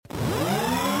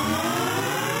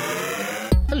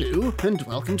Hello, and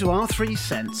welcome to Our 3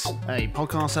 Cents, a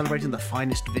podcast celebrating the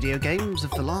finest video games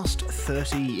of the last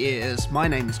 30 years. My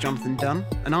name is Jonathan Dunn,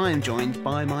 and I am joined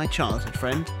by my childhood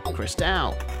friend, Chris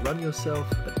Dow. Run yourself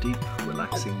a deep,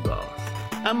 relaxing bath.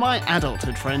 And my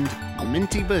adulthood friend,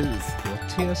 Minty Booth. Your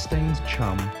tear-stained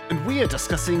chum. And we are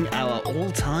discussing our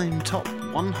all-time top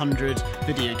 100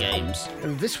 video games.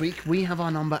 And this week we have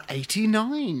our number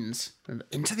 89s.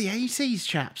 Into the 80s,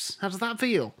 chaps. How does that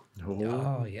feel?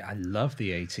 Oh, yeah, I love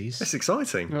the 80s. That's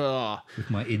exciting.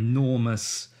 With my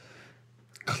enormous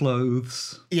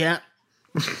clothes. Yeah.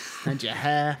 And your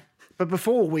hair. But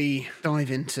before we dive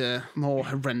into more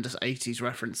horrendous 80s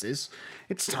references,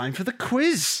 it's time for the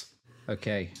quiz.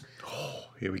 Okay.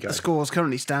 Here we go. The scores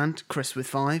currently stand: Chris with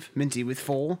 5, Minty with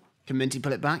 4. Can Minty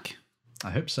pull it back?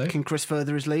 I hope so. Can Chris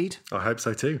further his lead? I hope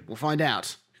so too. We'll find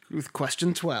out with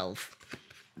question 12.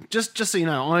 Just so you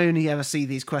know, I only ever see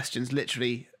these questions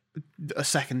literally a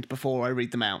second before I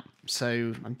read them out,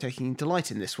 so I'm taking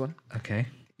delight in this one. Okay.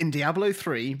 In Diablo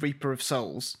 3, Reaper of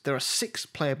Souls, there are 6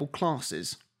 playable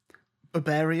classes: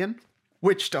 Barbarian,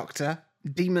 Witch Doctor,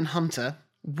 Demon Hunter,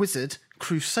 Wizard,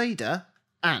 Crusader,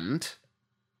 and...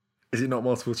 Is it not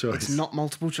multiple choice? It's not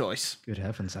multiple choice. Good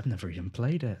heavens, I've never even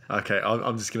played it. Okay,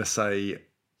 I'm just going to say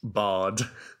Bard.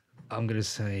 I'm going to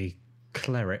say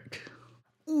Cleric.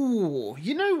 Ooh,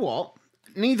 you know what?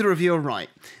 Neither of you are right.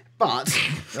 But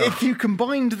if you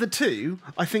combined the two,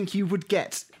 I think you would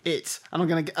get it. And I'm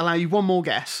going to allow you one more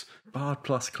guess. Bard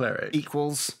plus Cleric.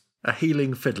 Equals... A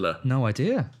healing fiddler. No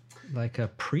idea. Like a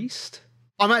priest?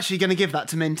 I'm actually going to give that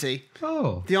to Minty.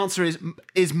 Oh. The answer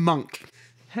is monk.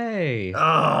 Hey.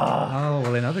 Oh,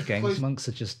 well, in other games, monks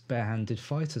are just bare-handed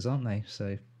fighters, aren't they?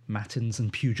 So, matins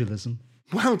and pugilism.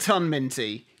 Well done,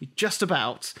 Minty. You just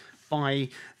about, by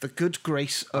the good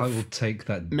grace of... I will take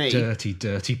that me. dirty,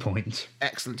 dirty point.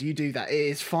 Excellent, you do that. It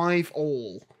is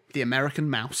 5-all. The American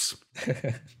mouse.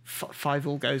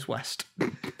 5-all goes west.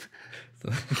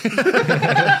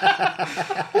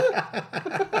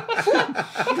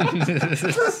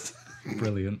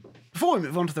 Brilliant. Before we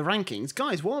move on to the rankings,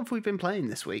 guys, what have we been playing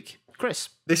this week? Chris?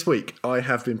 This week, I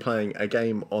have been playing a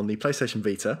game on the PlayStation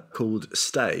Vita called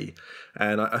Stay,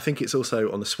 and I think it's also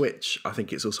on the Switch. I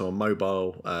think it's also on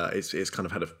mobile. It's kind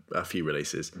of had a few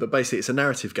releases. But basically, it's a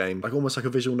narrative game, like almost like a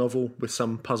visual novel with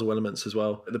some puzzle elements as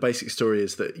well. The basic story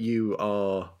is that you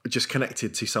are just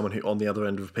connected to someone who on the other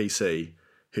end of a PC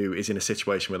who is in a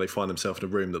situation where they find themselves in a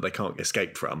room that they can't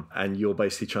escape from, and you're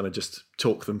basically trying to just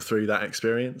talk them through that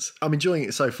experience. I'm enjoying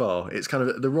it so far. It's kind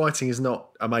of, the writing is not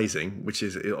amazing, which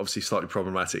is obviously slightly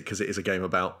problematic because it is a game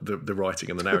about the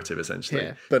writing and the narrative, essentially.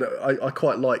 Yeah. But I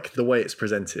quite like the way it's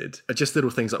presented. Just little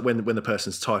things like when the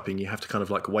person's typing, you have to kind of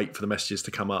like wait for the messages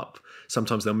to come up.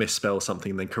 Sometimes they'll misspell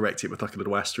something and then correct it with like a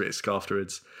little asterisk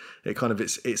afterwards. It kind of,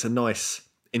 it's a nice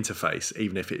interface,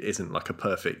 even if it isn't like a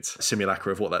perfect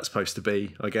simulacra of what that's supposed to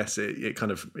be. I guess it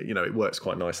kind of, it works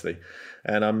quite nicely,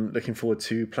 and I'm looking forward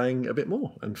to playing a bit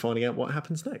more and finding out what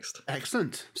happens next.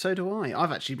 Excellent. So do I.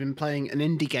 I've actually been playing an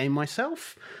indie game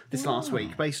myself this last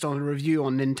week. Based on a review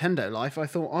on Nintendo Life, I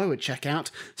thought I would check out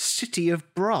City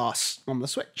of Brass on the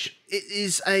Switch. It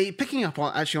is picking up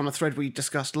on a thread we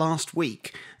discussed last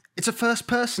week. It's a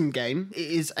first-person game.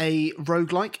 It is a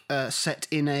roguelike set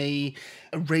in a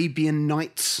Arabian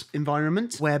Nights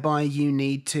environment, whereby you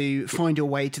need to find your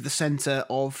way to the centre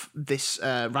of this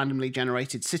randomly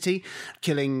generated city,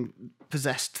 killing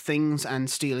possessed things and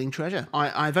stealing treasure.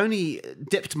 I've only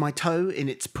dipped my toe in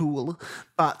its pool,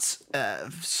 but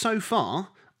so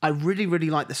far, I really, really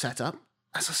like the setup.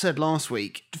 As I said last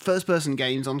week, first-person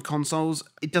games on consoles,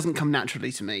 it doesn't come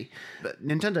naturally to me. But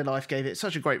Nintendo Life gave it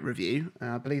such a great review.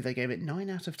 I believe they gave it 9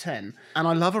 out of 10. And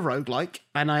I love a roguelike,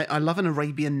 and I love an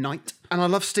Arabian Night, and I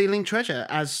love stealing treasure,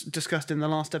 as discussed in the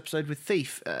last episode with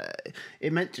Thief.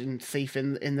 It mentioned Thief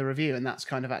in the review, and that's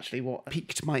kind of actually what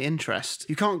piqued my interest.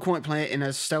 You can't quite play it in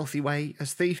a stealthy way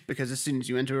as Thief, because as soon as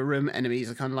you enter a room,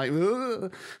 enemies are kind of like,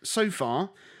 ugh. So far,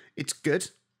 it's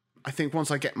good. I think once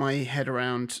I get my head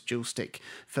around dual stick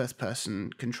first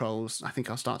person controls, I think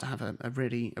I'll start to have a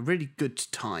really good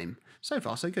time. So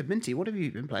far, so good. Minty, what have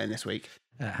you been playing this week?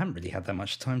 I haven't really had that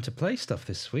much time to play stuff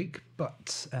this week,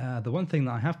 but the one thing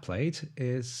that I have played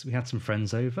is we had some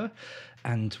friends over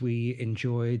and we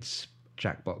enjoyed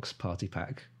Jackbox Party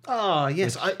Pack. Oh,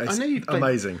 yes. I know you've played...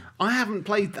 Amazing. I haven't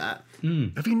played that.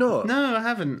 Have you not? No, I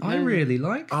haven't. I No. really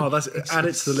like it. Oh, add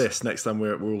it to the list next time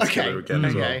we're all together again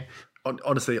as well. Okay.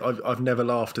 Honestly, I've never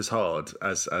laughed as hard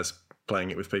as playing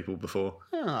it with people before.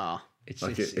 Ah. It's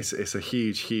It's a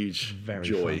huge very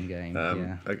joy. fun game,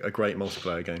 a great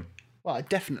multiplayer game. Well, I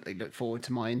definitely look forward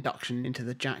to my induction into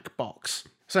the Jackbox.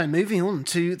 So, moving on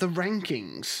to the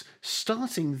rankings.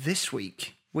 Starting this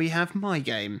week we have my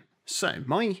game. So,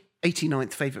 my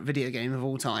 89th favourite video game of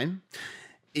all time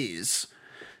is...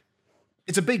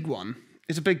 It's a big one.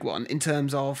 It's a big one in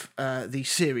terms of the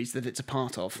series that it's a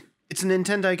part of. It's a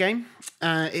Nintendo game.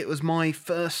 It was my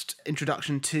first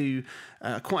introduction to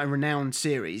quite a renowned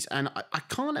series, and I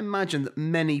can't imagine that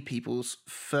many people's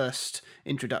first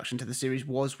introduction to the series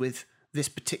was with this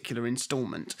particular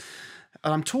installment.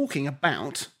 And I'm talking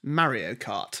about Mario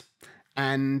Kart.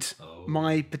 And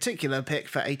my particular pick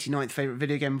for 89th favourite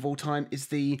video game of all time is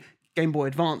the Game Boy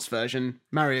Advance version,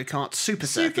 Mario Kart Super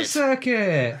Circuit. Super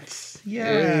Circuit!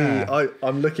 Yeah! Hey,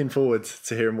 I'm looking forward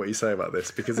to hearing what you say about this,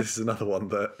 because this is another one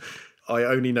that I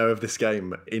only know of this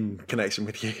game in connection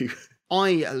with you.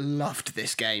 I loved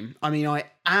this game. I mean, I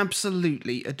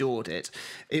absolutely adored it.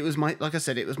 It was like I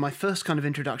said, it was my first kind of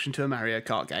introduction to a Mario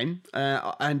Kart game.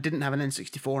 I didn't have an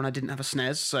N64 and I didn't have a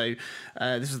SNES, so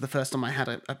this was the first time I had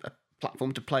a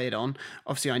platform to play it on.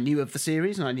 Obviously, I knew of the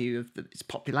series and I knew of its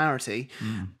popularity,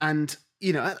 and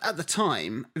you know, at the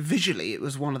time, visually, it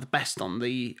was one of the best on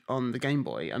the Game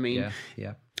Boy. I mean,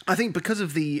 yeah. I think because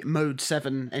of the Mode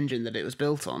 7 engine that it was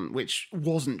built on, which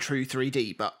wasn't true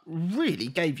 3D, but really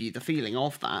gave you the feeling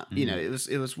of that. You know, it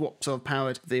was what sort of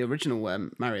powered the original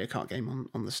Mario Kart game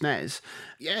on the SNES.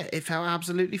 Yeah, it felt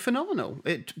absolutely phenomenal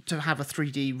to have a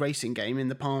 3D racing game in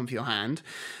the palm of your hand.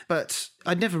 But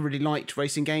I'd never really liked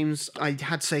racing games. I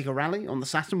had Sega Rally on the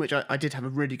Saturn, which I did have a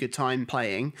really good time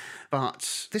playing,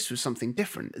 but this was something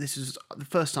different. This was the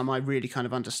first time I really kind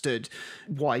of understood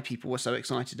why people were so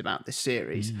excited about this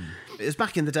series. It was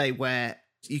back in the day where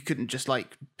you couldn't just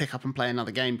like pick up and play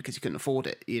another game because you couldn't afford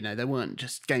it. You know, there weren't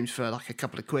just games for like a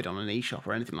couple of quid on an eShop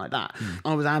or anything like that.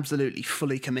 I was absolutely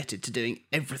fully committed to doing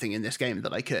everything in this game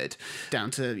that I could, down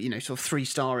to, you know, sort of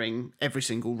 3-starring every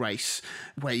single race,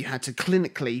 where you had to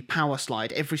clinically power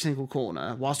slide every single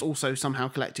corner whilst also somehow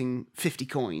collecting 50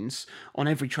 coins on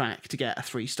every track to get a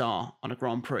 3-star on a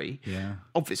Grand Prix. Yeah.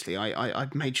 Obviously, I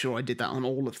made sure I did that on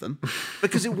all of them,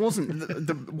 because it wasn't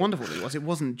the wonderful thing was, it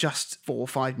wasn't just 4 or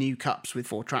 5 new cups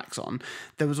with 4 tracks on.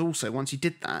 There was also, once you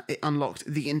did that, it unlocked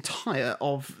the entire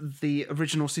of the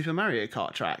original Super Mario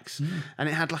Kart tracks, and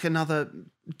it had like another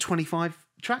 25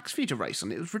 tracks for you to race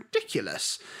on. It was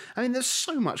ridiculous. I mean, there's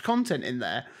so much content in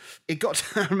there.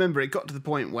 I remember it got to the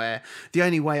point where the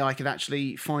only way I could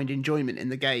actually find enjoyment in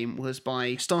the game was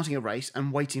by starting a race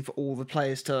and waiting for all the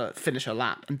players to finish a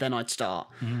lap, and then I'd start.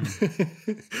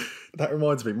 That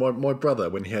reminds me, my brother,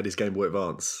 when he had his Game Boy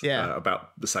Advance,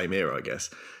 about the same era, I guess,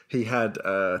 he had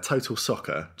Total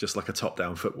Soccer, just like a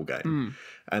top-down football game.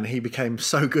 And he became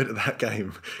so good at that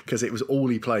game, because it was all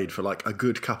he played for like a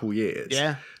good couple years,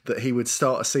 that he would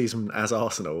start a season as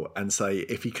Arsenal and say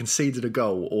if he conceded a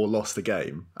goal or lost the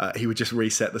game, he would just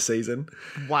reset the season.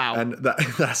 Wow. And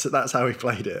that's how he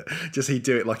played it. Just he'd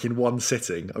do it like in one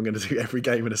sitting. I'm going to do every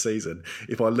game in a season.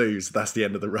 If I lose, that's the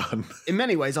end of the run. In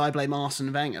many ways, I blame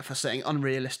Arsene Wenger for setting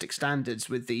unrealistic standards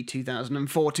with the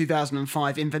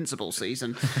 2004-2005 Invincible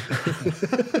season.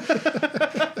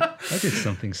 I did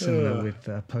something similar with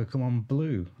Pokemon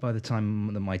Blue. By the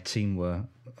time that my team were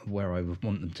where I would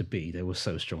want them to be, they were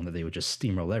so strong that they would just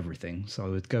steamroll everything. So I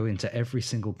would go into every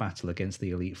single battle against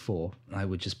the Elite Four, and I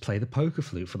would just play the poker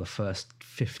flute for the first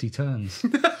 50 turns.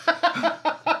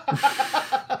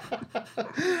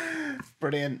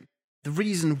 Brilliant. The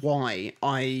reason why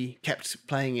I kept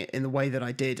playing it in the way that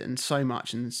I did, and so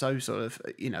much and so sort of,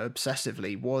 you know,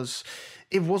 obsessively, was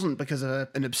it wasn't because of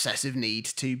an obsessive need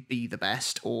to be the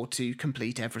best or to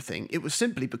complete everything. It was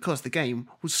simply because the game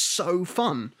was so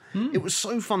fun. It was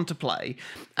so fun to play,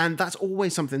 and that's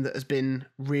always something that has been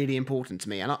really important to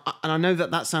me. And I know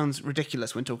that sounds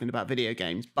ridiculous when talking about video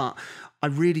games, but I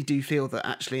really do feel that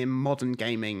actually in modern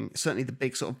gaming, certainly the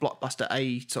big sort of blockbuster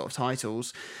A sort of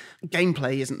titles,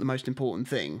 gameplay isn't the most important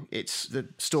thing. It's the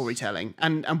storytelling.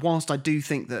 And whilst I do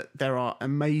think that there are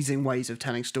amazing ways of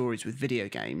telling stories with video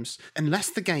games, unless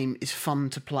the game is fun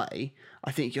to play,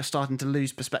 I think you're starting to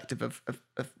lose perspective of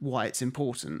why it's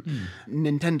important.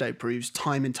 Nintendo proves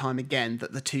time and time again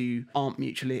that the two aren't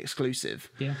mutually exclusive.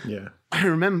 Yeah. I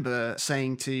remember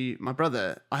saying to my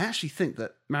brother, I actually think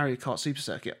that Mario Kart Super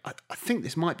Circuit, I think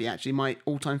this might be actually my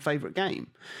all-time favourite game.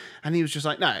 And he was just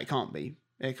like, no, it can't be.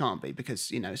 It can't be,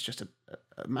 because, you know, it's just a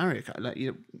Mario Kart. Like,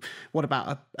 you know, what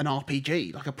about an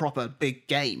RPG, like a proper big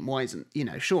game? Why isn't, you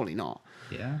know, surely not.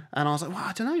 Yeah. And I was like, well,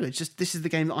 I don't know. It's just, this is the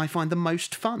game that I find the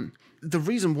most fun. The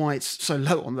reason why it's so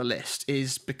low on the list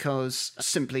is because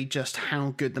simply just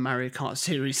how good the Mario Kart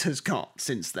series has got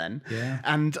since then. Yeah.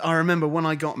 And I remember when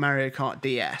I got Mario Kart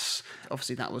DS,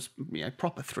 obviously that was, you know,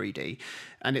 proper 3D,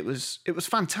 and it was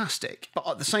fantastic. But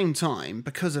at the same time,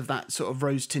 because of that sort of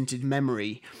rose-tinted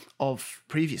memory of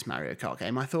previous Mario Kart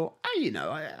game, I thought, hey,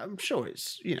 I'm sure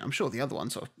I'm sure the other one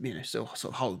sort of, still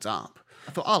sort of holds up.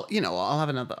 I thought, I'll have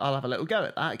a little go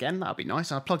at that again. That'll be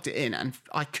nice. And I plugged it in, and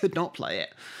I could not play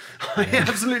it. I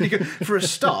absolutely could. For a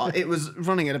start, it was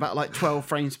running at about like 12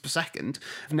 frames per second.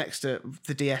 Next to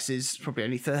the DS's probably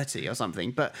only 30 or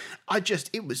something. But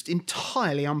it was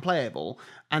entirely unplayable.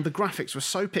 And the graphics were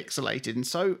so pixelated and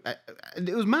so...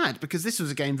 it was mad, because this was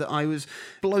a game that I was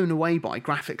blown away by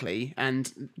graphically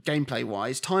and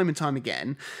gameplay-wise time and time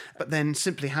again. But then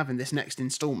simply having this next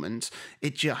instalment,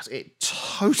 it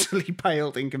totally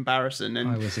paled in comparison. And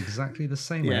I was exactly the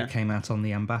same when it came out on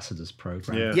the Ambassadors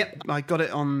program. Yeah. Yep, I got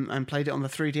it on and played it on the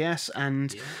 3DS,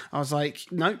 and I was like,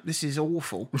 no, this is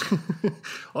awful.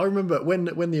 I remember when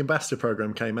the Ambassador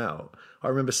program came out, I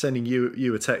remember sending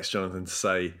you a text, Jonathan, to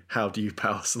say, how do you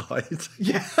power slide?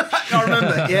 Yeah, I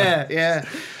remember. Yeah.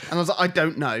 And I was like, I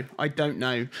don't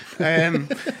know.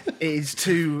 It's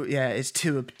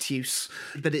too obtuse,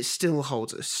 but it still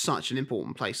holds such an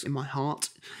important place in my heart,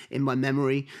 in my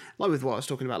memory. Like with what I was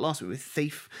talking about last week with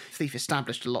Thief. Thief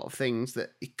established a lot of things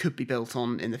that it could be built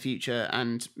on in the future,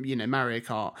 and Mario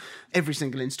Kart. Every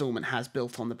single installment has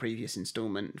built on the previous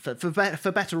installment for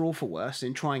better or for worse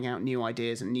in trying out new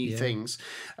ideas and new things.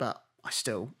 But I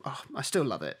still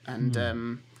love it,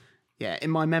 and in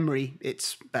my memory,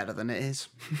 it's better than it is.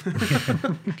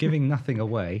 Giving nothing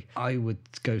away, I would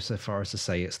go so far as to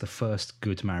say it's the first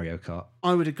good Mario Kart.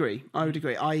 I would agree.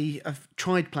 I have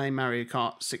tried playing Mario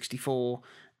Kart 64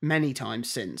 many times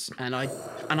since, and I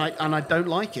don't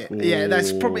like it. Ooh. Yeah,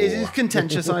 that's probably, it is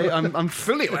contentious. I'm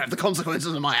fully aware of the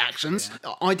consequences of my actions.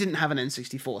 Yeah. I didn't have an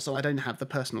N64, so I don't have the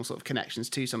personal sort of connections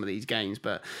to some of these games.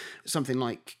 But something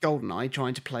like GoldenEye,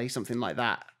 trying to play something like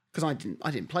that, because I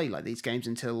didn't play like these games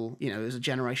until it was a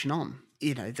generation on.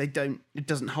 It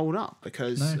doesn't hold up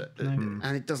because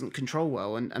and it doesn't control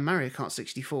well. And Mario Kart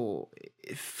 64,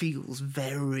 it feels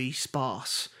very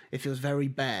sparse. It feels very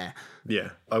bare. Yeah,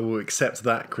 I will accept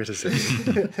that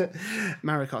criticism.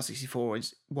 Mario Kart 64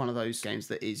 is one of those games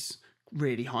that is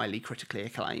really highly critically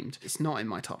acclaimed. It's not in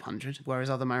my top 100, whereas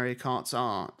other Mario Karts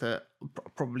are that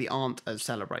probably aren't as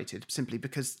celebrated, simply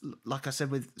because, like I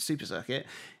said with Super Circuit,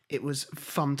 it was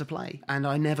fun to play. And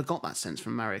I never got that sense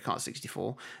from Mario Kart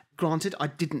 64. Granted, I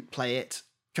didn't play it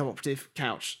cooperative,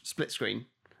 couch, split screen,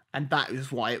 and that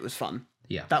is why it was fun.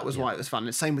 Yeah, that was why it was fun.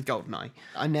 And same with GoldenEye.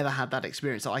 I never had that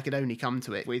experience. I could only come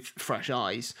to it with fresh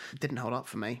eyes. It didn't hold up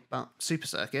for me. But Super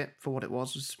Circuit, for what it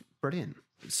was brilliant.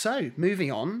 So,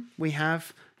 moving on, we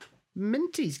have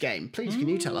Minty's game. Please, can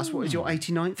you tell us what is your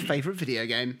 89th favourite video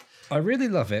game? I really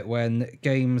love it when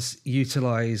games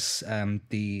utilise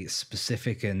the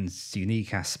specific and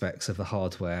unique aspects of the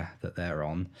hardware that they're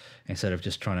on, instead of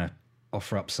just trying to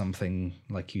offer up something,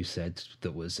 like you said,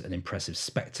 that was an impressive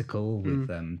spectacle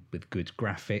with good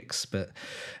graphics, but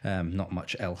not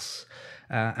much else.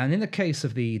 And in the case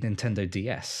of the Nintendo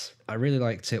DS, I really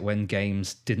liked it when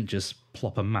games didn't just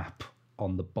plop a map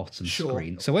on the bottom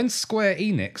screen. So when Square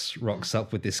Enix rocks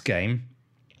up with this game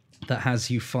that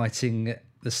has you fighting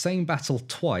the same battle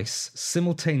twice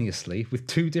simultaneously with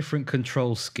two different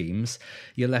control schemes,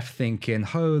 you're left thinking,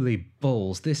 holy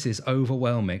balls, this is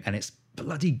overwhelming, and it's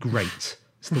bloody great.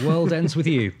 So the world ends with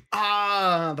you.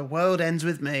 The world ends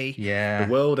with me. Yeah.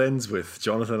 The world ends with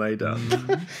Jonathan A.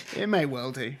 Dunn. It may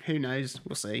well do. Who knows?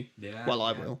 We'll see. Yeah. Well,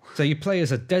 I will. So you play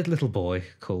as a dead little boy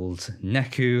called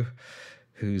Neku,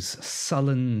 whose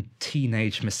sullen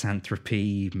teenage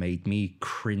misanthropy made me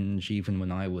cringe even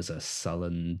when I was a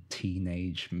sullen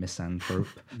teenage misanthrope.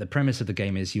 The premise of the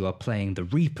game is you are playing the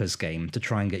Reapers game to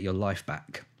try and get your life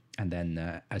back. And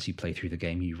then as you play through the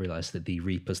game, you realise that the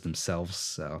Reapers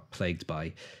themselves are plagued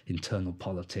by internal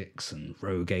politics and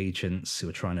rogue agents who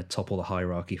are trying to topple the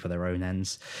hierarchy for their own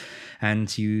ends.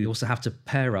 And you also have to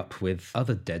pair up with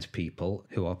other dead people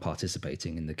who are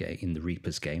participating in the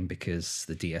Reapers game, because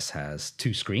the DS has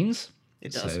two screens.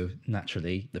 It does. So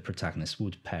naturally, the protagonist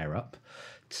would pair up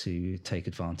to take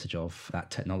advantage of that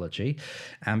technology.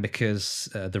 And because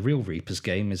the real Reapers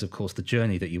game is, of course, the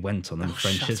journey that you went on and the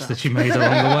friendships that you made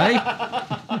along the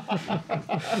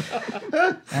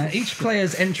way. Each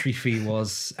player's entry fee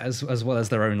was, as well as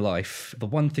their own life, the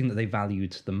one thing that they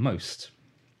valued the most,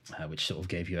 which sort of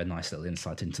gave you a nice little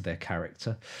insight into their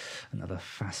character, another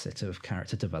facet of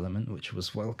character development, which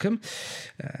was welcome.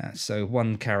 So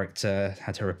one character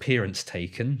had her appearance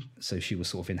taken, so she was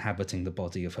sort of inhabiting the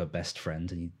body of her best friend,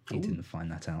 and he didn't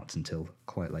find that out until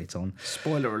quite late on.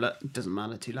 Spoiler alert, it doesn't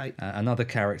matter, too late. Another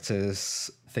character's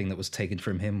thing that was taken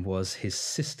from him was his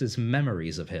sister's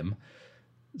memories of him,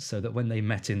 so that when they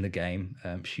met in the game,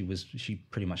 she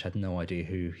pretty much had no idea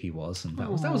who he was, and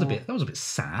that was a bit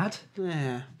sad.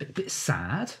 Yeah. Bit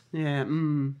sad. Yeah.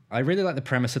 I really like the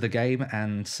premise of the game,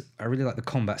 and I really like the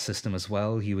combat system as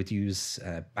well. You would use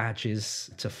badges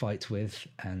to fight with,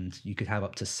 and you could have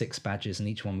up to 6 badges, and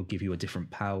each one would give you a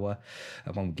different power.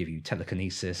 One would give you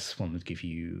telekinesis, one would give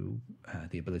you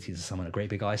the ability to summon a great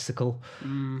big icicle,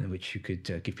 which you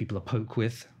could give people a poke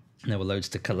with. And there were loads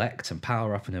to collect and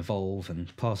power up and evolve,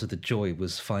 and part of the joy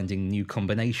was finding new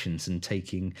combinations and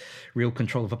taking real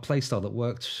control of a playstyle that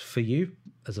worked for you,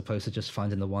 as opposed to just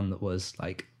finding the one that was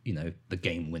like, you know, the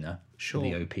game winner,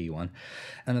 the OP one.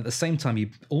 And at the same time,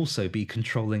 you'd also be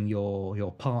controlling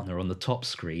your partner on the top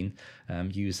screen,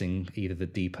 using either the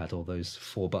D-pad or those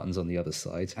 4 buttons on the other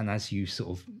side. And as you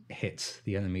sort of hit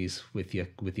the enemies with your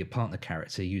partner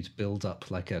character, you'd build up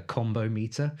like a combo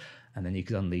meter, and then you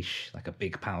could unleash like a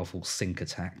big, powerful sync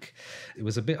attack. It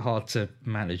was a bit hard to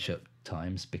manage at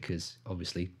times because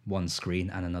obviously one screen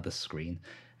and another screen,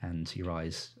 and your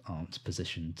eyes aren't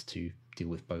positioned to deal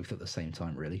with both at the same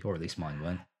time, really, or at least mine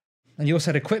weren't. And you also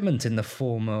had equipment in the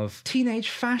form of teenage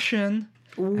fashion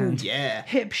and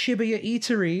hip Shibuya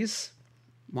eateries.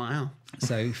 Wow.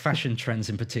 So fashion trends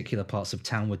in particular parts of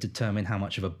town would determine how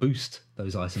much of a boost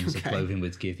those items of clothing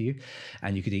would give you.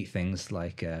 And you could eat things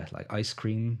like ice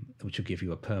cream, which will give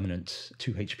you a permanent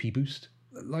 2 HP boost.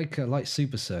 Like a light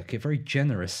Super Circuit, very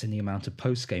generous in the amount of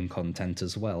post-game content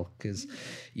as well, because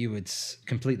you would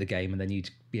complete the game and then you'd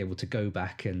be able to go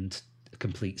back and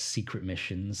complete secret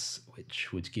missions,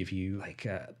 which would give you like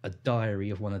a diary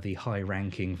of one of the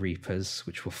high-ranking Reapers,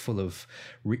 which were full of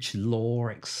rich lore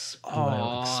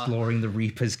exploring the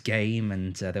Reapers game.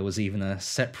 And there was even a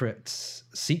separate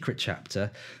secret chapter,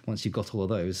 once you got all of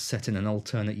those, set in an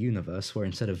alternate universe where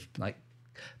instead of like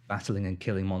battling and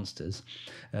killing monsters,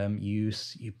 you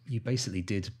basically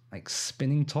did like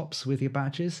spinning tops with your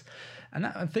badges. And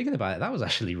I'm thinking about it, that was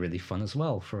actually really fun as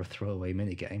well for a throwaway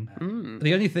minigame.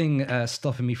 The only thing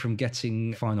stopping me from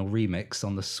getting Final Remix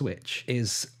on the Switch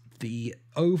is the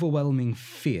overwhelming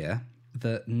fear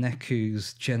that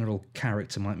Neku's general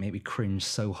character might make me cringe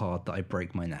so hard that I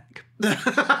break my neck.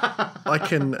 I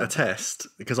can attest,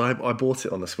 because I bought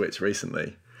it on the Switch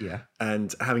recently. Yeah.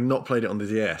 And having not played it on the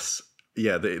DS,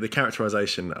 the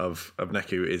characterization of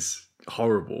Neku is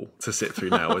horrible to sit through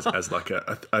now as like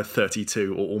a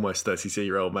 32 or almost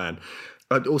 32-year-old man.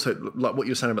 And also, like what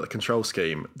you were saying about the control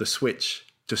scheme, the Switch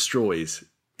destroys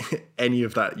any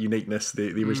of that uniqueness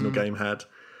the original game had,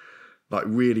 like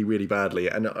really, really badly.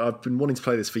 And I've been wanting to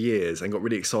play this for years and got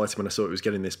really excited when I saw it was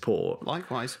getting this port.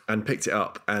 Likewise. And picked it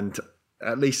up, and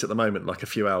at least at the moment, like a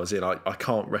few hours in, I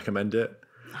can't recommend it.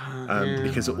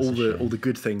 Because all the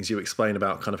good things you explain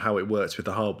about kind of how it works with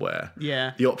the hardware.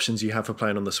 Yeah. The options you have for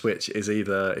playing on the Switch is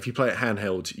either, if you play it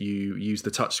handheld, you use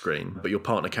the touchscreen, but your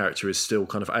partner character is still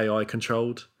kind of AI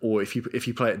controlled. Or if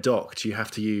you play it docked, you have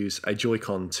to use a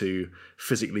Joy-Con to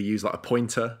physically use like a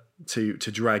pointer to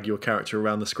drag your character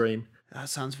around the screen. That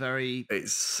sounds very...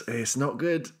 It's not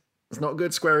good. It's not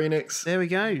good, Square Enix. There we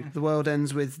go. The World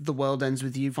Ends With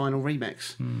You Final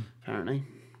Remix, apparently.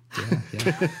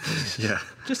 Yeah.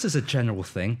 Just as a general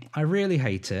thing, I really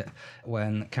hate it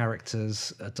when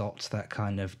characters adopt that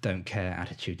kind of don't care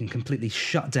attitude and completely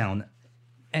shut down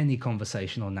any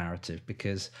conversation or narrative,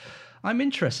 because I'm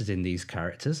interested in these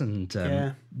characters and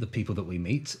the people that we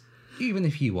meet. Even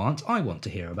if you aren't, I want to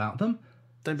hear about them.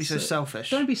 Don't be so selfish.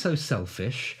 Don't be so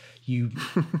selfish. You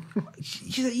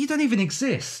don't even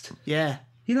exist. Yeah.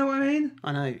 You know what I mean?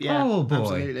 I know, yeah. Oh, boy.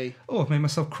 Absolutely. Oh, I've made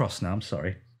myself cross now. I'm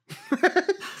sorry.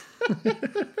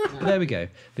 There we go.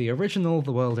 The original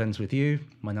The World Ends With You,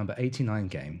 my number 89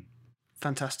 game.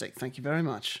 Fantastic. Thank you very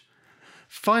much.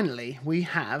 Finally, we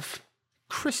have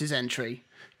Chris's entry.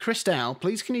 Chris Dow,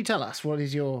 please can you tell us what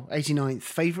is your 89th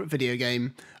favourite video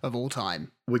game of all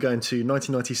time? We're going to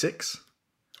 1996.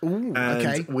 Ooh, and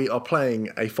okay. we are playing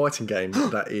a fighting game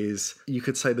that is, you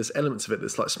could say there's elements of it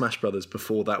that's like Smash Brothers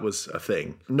before that was a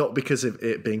thing. Not because of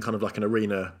it being kind of like an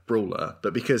arena brawler,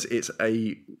 but because it's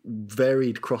a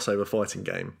varied crossover fighting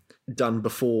game done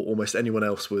before almost anyone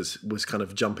else was kind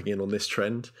of jumping in on this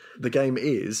trend. The game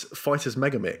is Fighters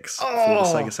Megamix for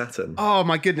the Sega Saturn. Oh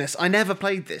my goodness, I never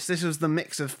played this. This was the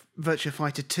mix of Virtua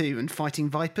Fighter 2 and Fighting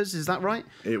Vipers, is that right?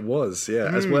 It was,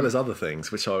 yeah, as well as other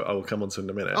things, which I will come on to in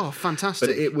a minute. Oh,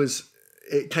 fantastic. But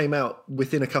it came out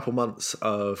within a couple months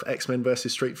of X-Men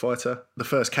versus Street Fighter, the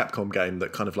first Capcom game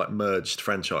that kind of like merged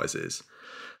franchises.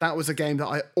 That was a game that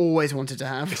I always wanted to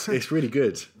have. It's really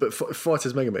good. But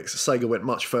Fighters Megamix, Sega went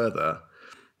much further.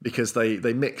 because they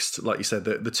mixed, like you said,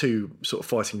 the two sort of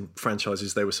fighting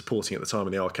franchises they were supporting at the time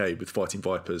in the arcade with Fighting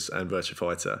Vipers and Virtua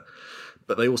Fighter.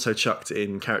 But they also chucked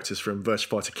in characters from Virtua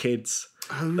Fighter Kids.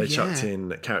 They chucked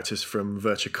in characters from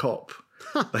Virtua Cop.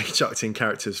 They chucked in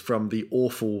characters from the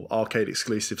awful arcade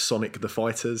exclusive Sonic the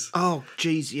Fighters. Oh,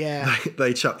 geez, yeah.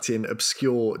 They chucked in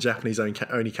obscure Japanese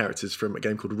only characters from a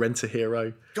game called Rent a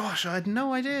Hero. Gosh, I had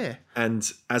no idea.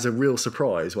 And as a real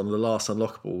surprise, one of the last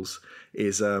unlockables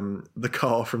is the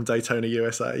car from Daytona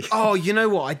USA. Oh, you know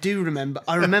what? I do remember.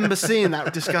 I remember seeing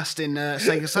that discussed in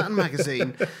Sega Saturn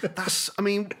magazine. That's, I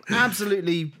mean,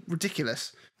 absolutely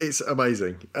ridiculous. It's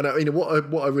amazing. And I mean,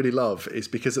 what I really love is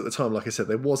because at the time, like I said,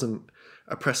 there wasn't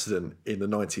a precedent in the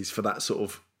 90s for that sort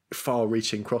of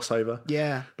far-reaching crossover.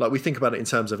 Yeah. Like we think about it in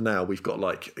terms of now, we've got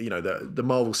like, you know, the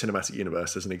Marvel Cinematic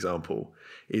Universe as an example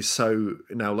is so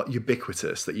now like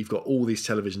ubiquitous that you've got all these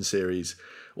television series,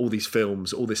 all these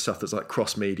films, all this stuff that's like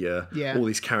cross-media, all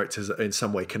these characters that are in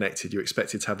some way connected. You're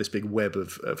expected to have this big web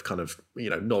of kind of, you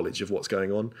know, knowledge of what's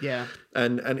going on. Yeah.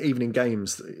 And even in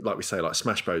games, like we say, like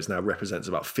Smash Bros now represents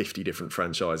about 50 different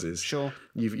franchises. Sure.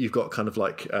 You've got kind of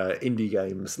like indie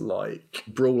games like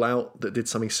Brawl Out that did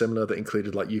something similar that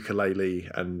included like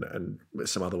Yooka-Laylee and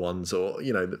some other ones, or,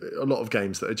 you know, a lot of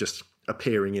games that are just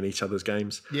appearing in each other's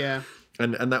games. Yeah.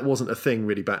 And that wasn't a thing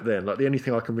really back then. Like the only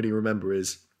thing I can really remember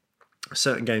is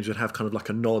certain games would have kind of like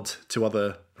a nod to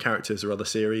other characters or other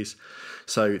series.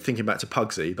 So thinking back to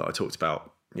Pugsy that I talked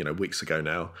about, you know, weeks ago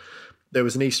now, there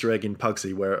was an Easter egg in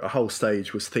Pugsy where a whole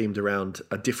stage was themed around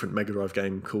a different Mega Drive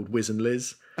game called Wiz and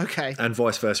Liz. Okay. And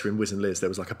vice versa in Wiz and Liz, there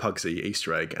was like a Pugsy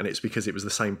Easter egg, and it's because it was the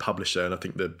same publisher, and I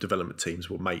think the development teams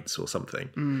were mates or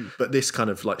something. But this kind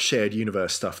of like shared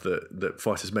universe stuff that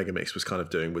Fighters Megamix was kind of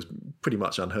doing was pretty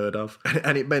much unheard of.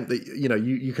 And it meant that, you know,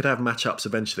 you could have matchups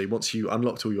eventually once you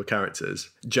unlocked all your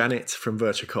characters. Janet from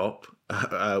Virtua Cop,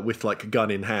 with like a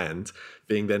gun in hand,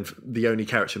 being then the only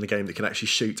character in the game that can actually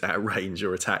shoot at range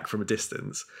or attack from a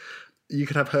distance. You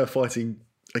could have her fighting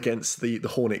against the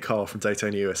Hornet car from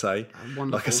Daytona USA. Wonderful.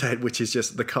 Like I said, which is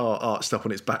just the car arched up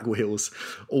on its back wheels.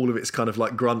 All of its kind of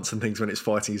like grunts and things when it's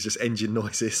fighting is just engine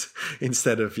noises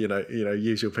instead of, you know,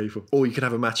 usual people. Or you could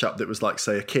have a matchup that was like,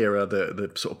 say, Akira,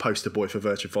 the sort of poster boy for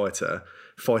Virtua Fighter,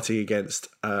 fighting against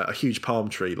a huge palm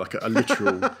tree, like a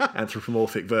literal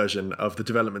anthropomorphic version of the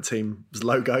development team's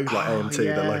logo, like AMT,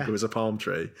 the logo was a palm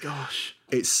tree. Gosh.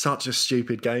 It's such a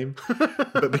stupid game.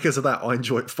 But because of that, I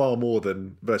enjoy it far more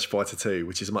than Virtua Fighter 2,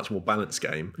 which is a much more balanced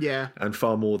game. Yeah. And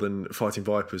far more than Fighting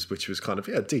Vipers, which was kind of,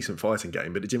 a decent fighting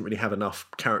game, but it didn't really have enough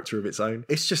character of its own.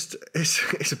 It's just,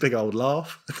 it's a big old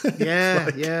laugh.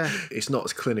 Yeah, yeah. It's not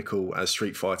as clinical as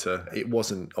Street Fighter. It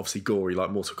wasn't obviously gory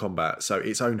like Mortal Kombat. So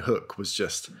its own hook was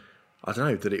just, I don't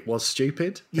know, that it was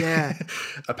stupid. Yeah.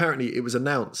 Apparently it was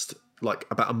announced like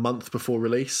about a month before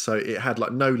release, so it had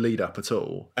like no lead up at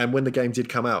all. And when the game did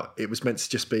come out, it was meant to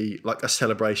just be like a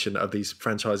celebration of these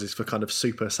franchises for kind of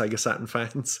super Sega Saturn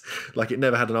fans. Like it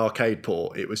never had an arcade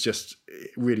port. It was just,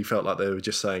 it really felt like they were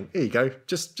just saying, here you go,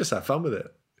 just have fun with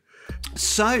it.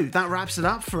 So that wraps it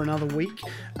up for another week.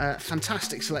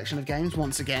 Fantastic selection of games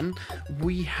once again.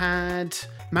 We had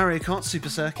Mario Kart Super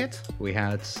Circuit. We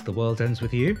had The World Ends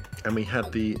With You. And we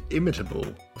had the imitable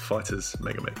Fighters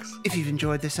Megamix. If you've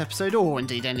enjoyed this episode, or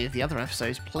indeed any of the other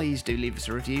episodes, please do leave us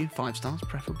a review, 5 stars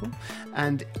preferable,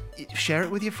 and share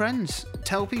it with your friends.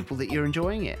 Tell people that you're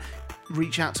enjoying it.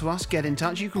 Reach out to us, get in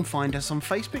touch. You can find us on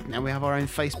Facebook. Now we have our own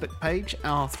Facebook page,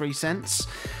 our 3 cents.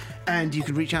 And you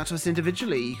can reach out to us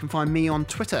individually. You can find me on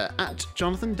Twitter at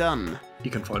Jonathan Dunn. You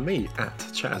can find me at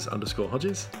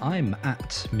Chaz_Hodges. I'm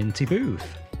at Minty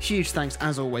Booth. Huge thanks,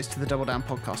 as always, to the Double Down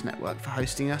Podcast Network for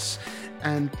hosting us.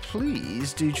 And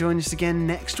please do join us again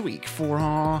next week for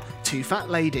our 2 Fat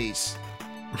Ladies.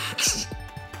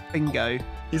 Bingo.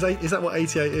 Is that what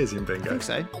 88 is in bingo? I think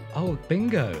so. Oh,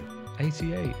 bingo.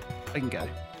 88. Bingo.